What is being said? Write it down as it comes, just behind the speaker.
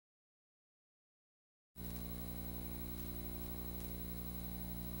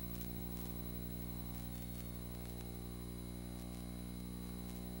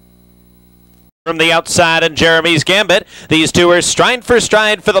from the outside and Jeremy's Gambit. These two are stride for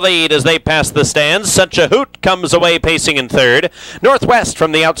the lead as they pass the stands. Such a Hoot comes away pacing in third. Northwest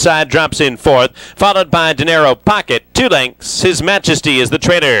from the outside drops in fourth, followed by Dinero Pocket. 2 lengths. His Majesty is the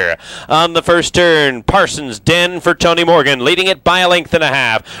trailer. On the first turn, Parsons Den for Tony Morgan, leading it by 1.5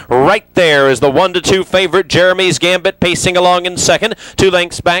 lengths. Right there is the 1-2 favorite Jeremy's Gambit pacing along in second. 2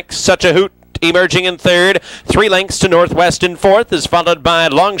 lengths back, Such a Hoot emerging in third. 3 lengths to Northwest in fourth, is followed by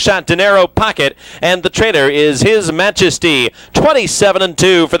Long Shot Dinero Pocket, and the trailer is His Majesty.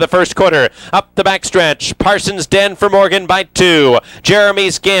 27-2 for the first quarter. Up the backstretch, Parsons Den for Morgan by 2.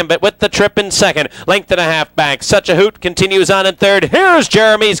 Jeremy's Gambit with the trip in second. 1.5 lengths back. Such a Hoot continues on in third. Here's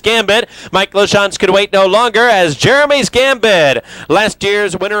Jeremy's Gambit. Mike Lachance could wait no longer as Jeremy's Gambit, last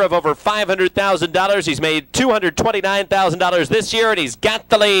year's winner of over $500,000. He's made $229,000 this year, and he's got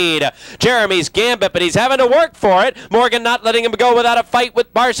the lead. Jeremy's Gambit, but he's having to work for it. Morgan not letting him go without a fight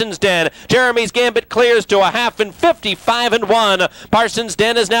with Parsons Den. Jeremy's Gambit clears to 1/2 and 55-1. Parsons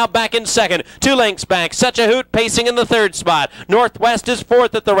Den is now back in second. 2 lengths back. Such a Hoot pacing in the third spot. Northwest is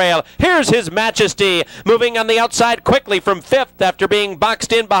fourth at the rail. Here's His Majesty moving on the outside quickly from fifth after being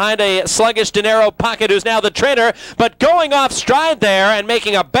boxed in behind a sluggish Dinero Pocket, who's now the trainer, but going off stride there and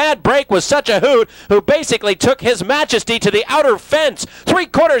making a bad break was Such a Hoot, who basically took His Majesty to the outer fence.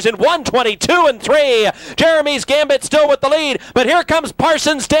 3/4 in 1:22 and 3. Jeremy's Gambit still with the lead, but here comes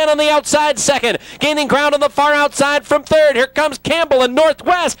Parsons Den on the outside second, gaining ground on the far outside from third. Here comes Campbell and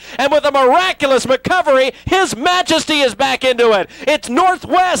Northwest, and with a miraculous recovery, His Majesty is back into it. It's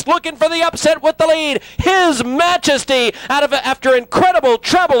Northwest looking for the upset with the lead. His Majesty, after incredible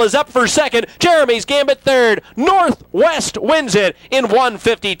trouble, is up for second. Jeremy's Gambit third. Northwest wins it in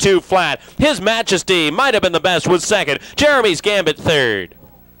 1:52 flat. His Majesty might have been the best, was second. Jeremy's Gambit third.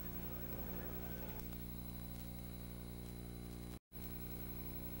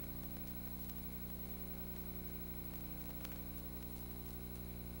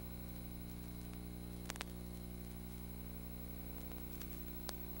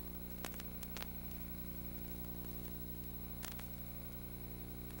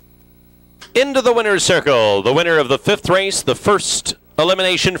 Into the winner's circle, the winner of the 5th race, the first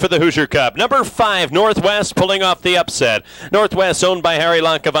elimination for the Hoosier Cup. Number 5, Northwest, pulling off the upset. Northwest, owned by Harry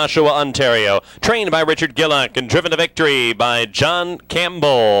Locke of Oshawa, Ontario. Trained by Richard Gillock and driven to victory by John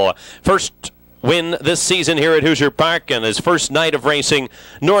Campbell. First win this season here at Hoosier Park and his first night of racing.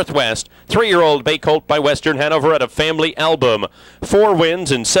 Northwest, 3-year-old bay colt by Western Hanover at a family album. 4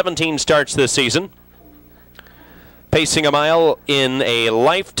 wins and 17 starts this season. Pacing a mile in a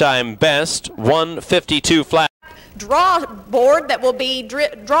lifetime best, 1:52 flat. Draw board that will be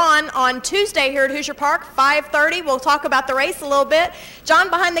drawn on Tuesday here at Hoosier Park, 5:30. We'll talk about the race a little bit. John,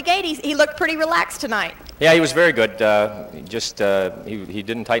 behind the gate, he looked pretty relaxed tonight. Yeah, he was very good. He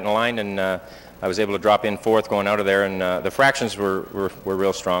didn't tighten the line, and I was able to drop in 4th going out of there, and the fractions were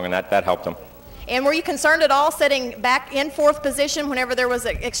real strong, and that helped him. And were you concerned at all sitting back in 4th position whenever there was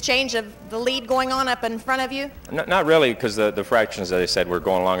an exchange of the lead going on up in front of you? Not really, because the fractions, as I said, were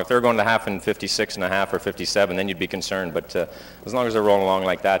going along. If they were going to 1/2 and 56.5 or 57, then you'd be concerned. But as long as they're rolling along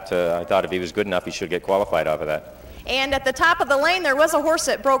like that, I thought if he was good enough, he should get qualified off of that. And at the top of the lane, there was a horse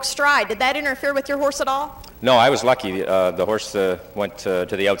that broke stride. Did that interfere with your horse at all? No, I was lucky. The horse went to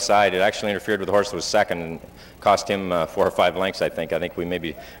the outside. It actually interfered with the horse that was second and cost him 4 or 5 lengths, I think. I think we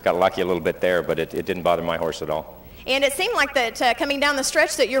maybe got lucky a little bit there, but it didn't bother my horse at all. And it seemed like that coming down the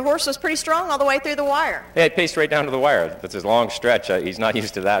stretch that your horse was pretty strong all the way through the wire. Yeah, he paced right down to the wire. That's a long stretch. He's not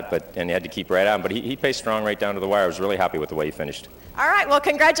used to that, and he had to keep right on. But he paced strong right down to the wire. I was really happy with the way he finished. All right, well,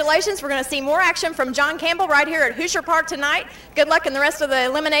 congratulations. We're going to see more action from John Campbell right here at Hoosier Park tonight. Good luck in the rest of the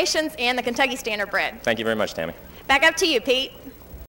eliminations and the Kentucky Standardbred. Thank you very much, Tammy. Back up to you, Pete.